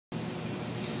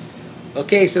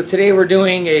Okay, so today we're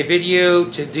doing a video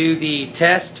to do the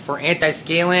test for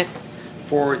antiscalant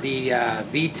for the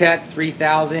VTech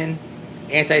 3000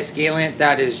 antiscalant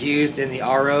that is used in the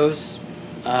ROs.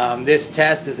 This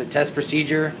test is a test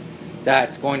procedure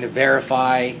that's going to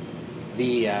verify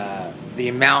the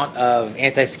amount of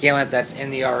antiscalant that's in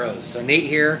the ROs. So Nate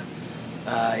here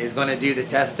is going to do the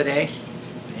test today,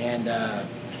 and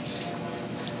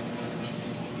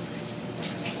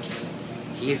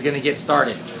he's going to get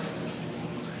started.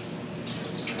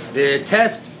 The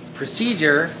test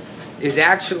procedure is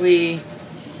actually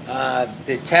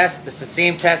it's the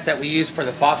same test that we use for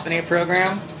the phosphonate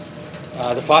program,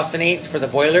 the phosphonates for the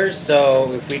boilers.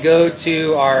 So if we go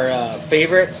to our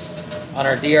favorites on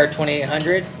our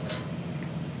DR2800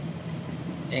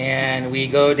 and we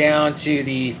go down to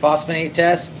the phosphonate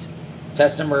test,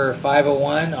 test number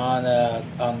 501 on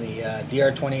the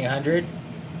DR2800,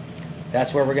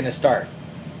 that's where we're going to start.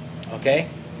 Okay.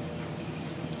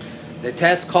 The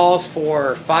test calls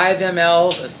for 5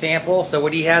 mLs of sample. So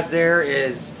what he has there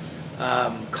is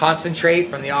concentrate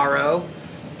from the RO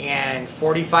and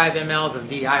 45 mLs of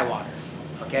DI water.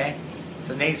 Okay?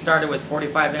 So Nate started with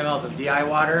 45 mLs of DI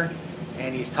water,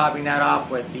 and he's topping that off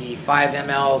with the 5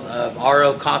 mLs of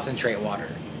RO concentrate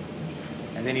water.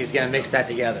 And then he's going to mix that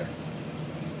together.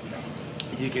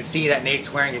 You can see that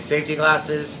Nate's wearing his safety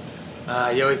glasses.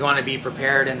 You always want to be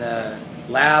prepared in the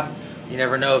lab. You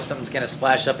never know if something's going to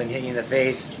splash up and hit you in the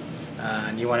face,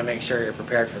 and you want to make sure you're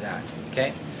prepared for that.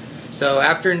 Okay? So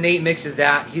after Nate mixes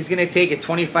that, he's going to take a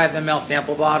 25 ml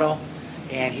sample bottle,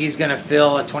 and he's going to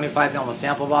fill a 25 ml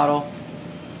sample bottle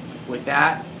with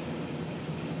that.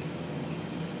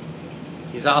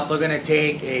 He's also going to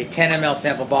take a 10 ml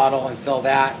sample bottle and fill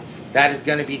that. That is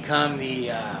going to become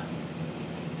the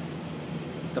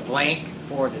blank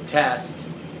for the test.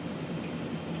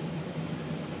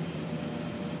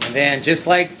 And then, just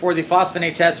like for the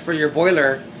phosphonate test for your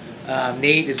boiler,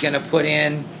 Nate is going to put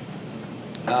in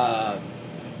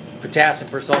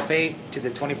potassium persulfate to the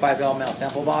 25 ml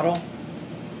sample bottle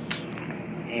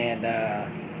and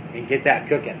get that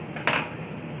cooking.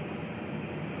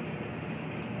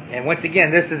 And once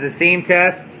again, this is the same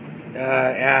test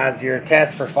as your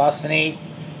test for phosphonate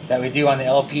that we do on the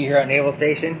LP here at Naval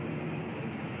Station.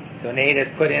 So Nate has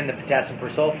put in the potassium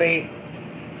persulfate,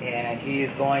 and he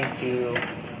is going to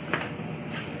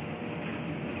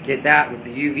get that with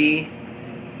the UV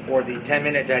for the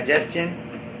 10-minute digestion.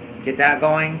 Get that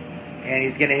going, and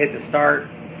he's going to hit the start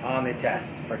on the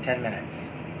test for 10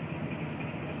 minutes.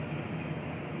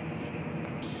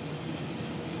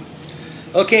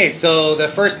 Okay, so the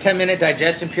first 10-minute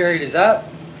digestion period is up.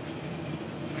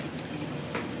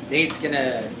 Nate's going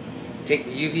to take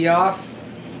the UV off,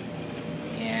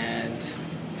 and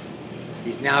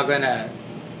he's now going to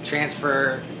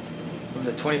transfer from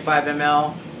the 25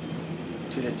 ml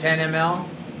to the 10 ml,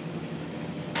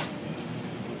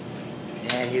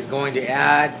 and he's going to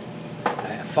add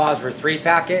a phosphor 3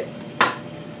 packet,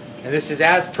 and this is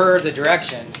as per the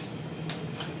directions,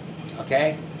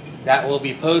 okay, that will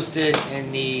be posted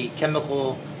in the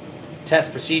chemical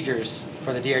test procedures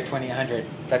for the DR2800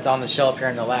 that's on the shelf here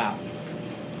in the lab.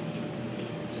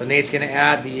 So Nate's going to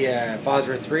add the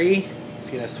phosphor 3, he's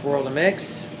going to swirl the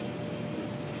mix,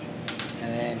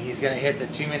 and then he's going to hit the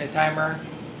 2-minute timer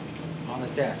on the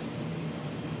test.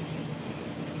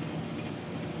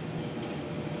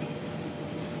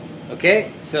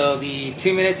 Okay, so the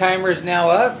 2-minute timer is now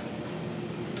up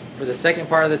for the second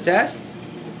part of the test.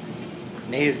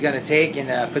 Nate is going to take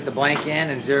and put the blank in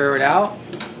and zero it out.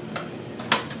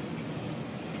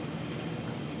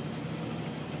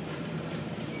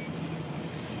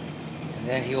 And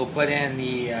then he will put in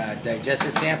the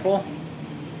digested sample.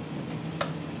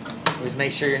 Always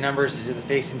make sure your numbers are to the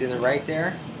face and to the right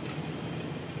there.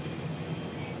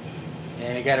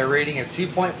 And it got a rating of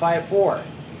 2.54.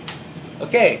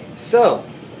 Okay, so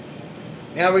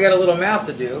now we got a little math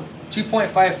to do.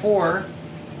 2.54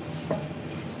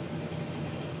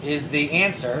 is the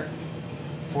answer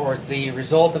for the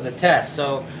result of the test.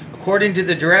 So according to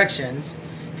the directions,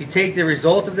 if you take the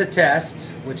result of the test,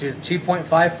 which is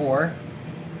 2.54,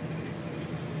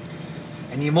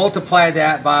 and you multiply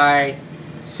that by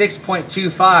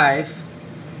 6.25,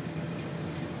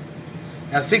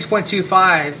 now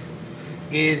 6.25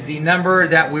 is the number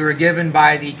that we were given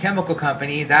by the chemical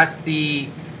company. That's the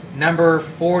number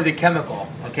for the chemical,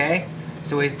 okay?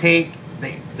 So we take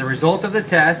the result of the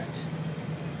test,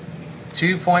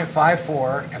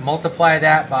 2.54, and multiply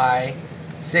that by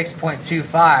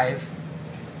 6.25,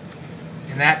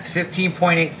 and that's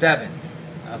 15.87,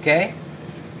 okay?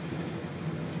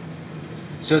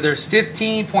 So there's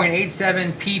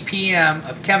 15.87 ppm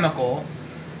of chemical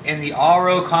in the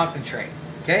RO concentrate.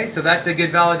 Okay, so that's a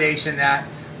good validation that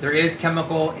there is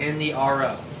chemical in the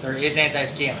RO. There is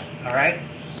antiscalant, all right?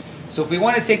 So if we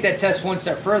want to take that test one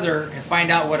step further and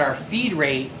find out what our feed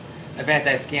rate of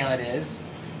antiscalant is,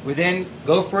 we then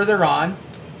go further on,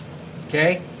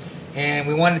 okay? And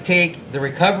we want to take the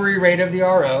recovery rate of the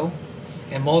RO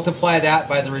and multiply that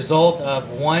by the result of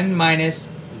 1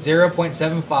 minus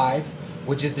 0.75,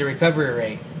 which is the recovery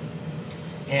rate.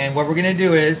 And what we're going to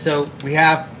do is, so we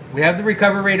have the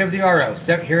recovery rate of the RO.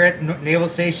 Here at Naval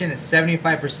Station, it's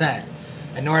 75%.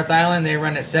 At North Island, they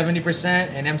run at 70%,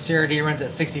 and MCRD runs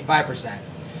at 65%.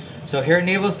 So here at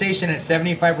Naval Station, it's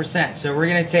 75%. So we're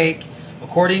going to take,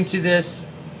 according to this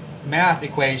math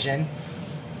equation,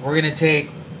 we're going to take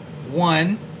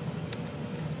 1,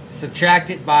 subtract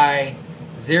it by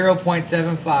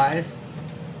 0.75,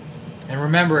 and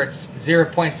remember it's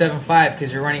 0.75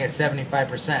 because you're running at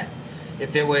 75%.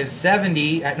 If it was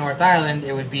 70 at North Island,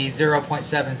 it would be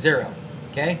 0.70,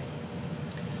 okay?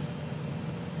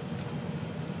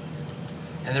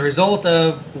 And the result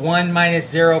of 1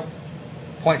 minus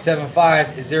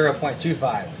 0.75 is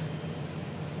 0.25.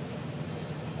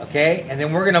 Okay? And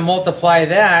then we're going to multiply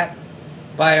that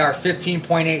by our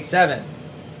 15.87.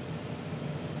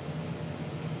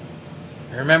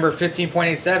 Remember,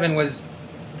 15.87 was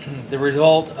the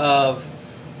result of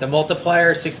the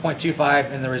multiplier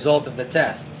 6.25 and the result of the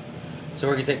test. So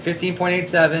we're going to take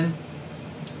 15.87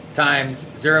 times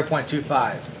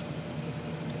 0.25.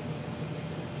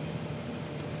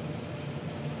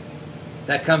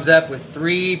 That comes up with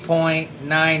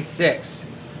 3.96.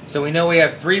 So we know we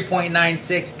have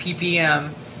 3.96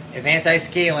 ppm of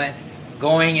antiscalant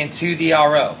going into the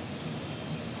RO.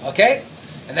 Okay?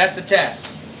 And that's the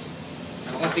test.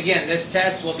 And once again, this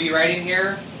test will be right in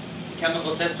here, the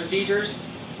chemical test procedures.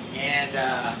 And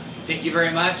thank you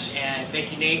very much. And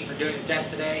thank you, Nate, for doing the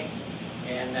test today.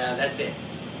 And that's it.